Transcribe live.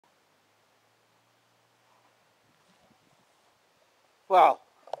Well,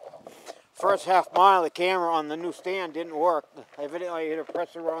 first half mile, the camera on the new stand didn't work. Evidently, I hit to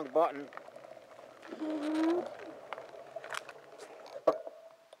press the wrong button.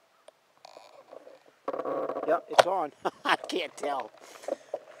 Yep, it's on. I can't tell.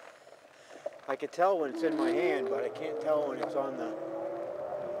 I can tell when it's in my hand, but I can't tell when it's on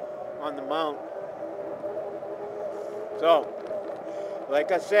the mount. So,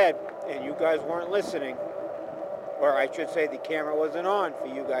 like I said, and you guys weren't listening, or I should say the camera wasn't on for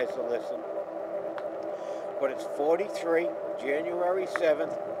you guys to listen. But it's 43, January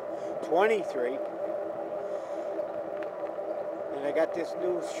 7th, 23. And I got this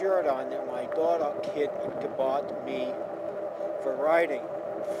new shirt on that my daughter kid bought me for riding.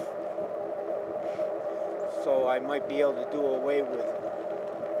 So I might be able to do away with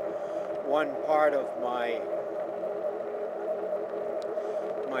one part of my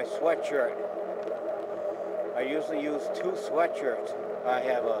sweatshirt. I usually use two sweatshirts. I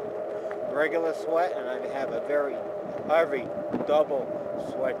have a regular sweat and I have a very heavy double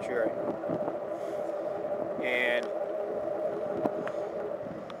sweatshirt. And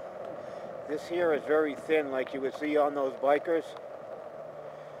this here is very thin, like you would see on those bikers.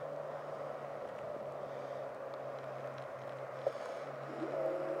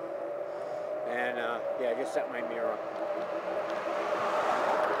 And yeah, I just set my mirror.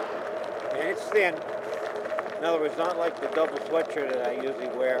 And it's thin. In other words, not like the double sweatshirt that I usually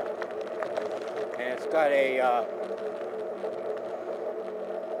wear. And it's got a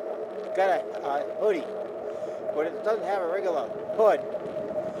hoodie, but it doesn't have a regular hood.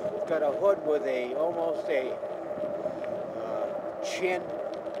 It's got a hood with almost a chin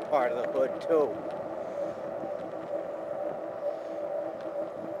part of the hood too.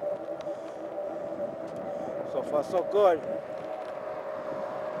 So far so good.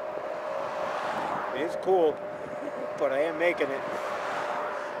 It's cool, but I am making it.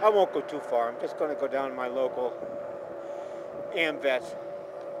 I won't go too far. I'm just going to go down to my local AMVETS.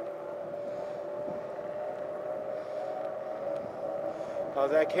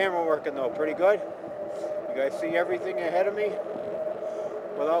 How's that camera working though? Pretty good? You guys see everything ahead of me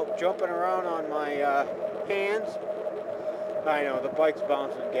without jumping around on my hands? I know, the bike's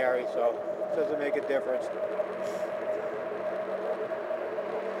bouncing, Gary, so it doesn't make a difference.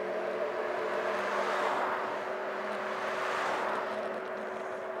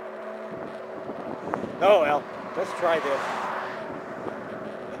 Oh well, let's try this.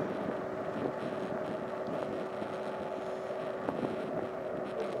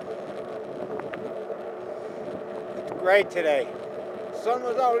 It's great today. The sun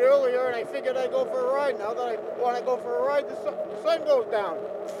was out earlier and I figured I'd go for a ride. Now that I want to go for a ride, the sun goes down.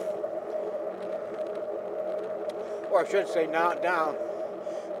 Or I should say not down,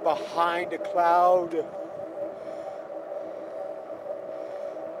 behind a cloud.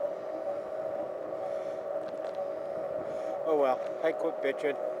 Oh well, I quit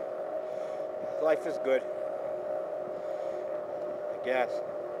bitching. Life is good. I guess.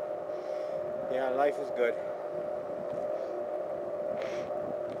 Yeah, life is good.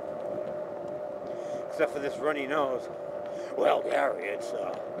 Except for this runny nose. Well, Gary, it's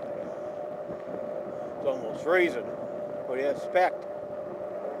almost freezing. What do you expect?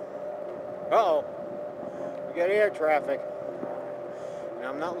 Uh-oh. We got air traffic. And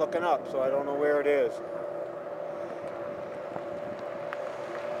I'm not looking up, so I don't know where it is.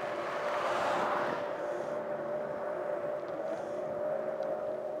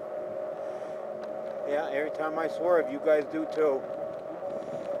 Yeah, every time I swerve, you guys do too.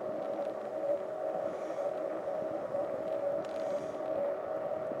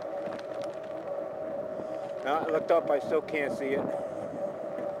 No, I looked up, I still can't see it.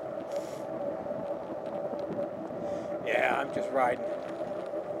 Yeah, I'm just riding.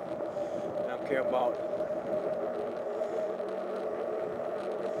 I don't care about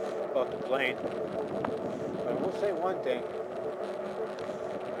the plane. But I will say one thing.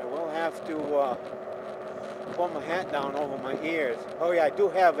 I will have to pull my hat down over my ears. Oh yeah, I do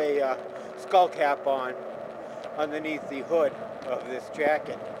have a skull cap on underneath the hood of this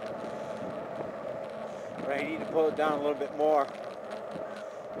jacket. But I need to pull it down a little bit more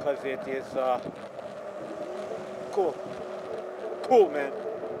because it is cool. Cool, man.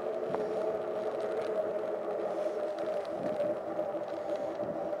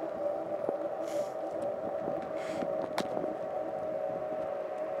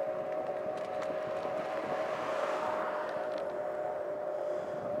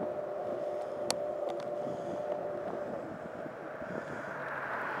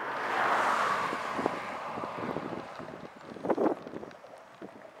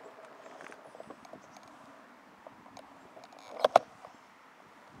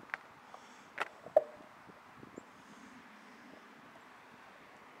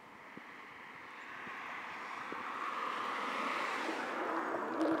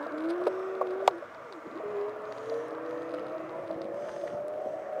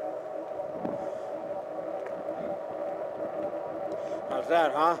 How's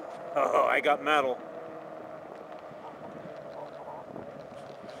that, huh? Oh, I got metal.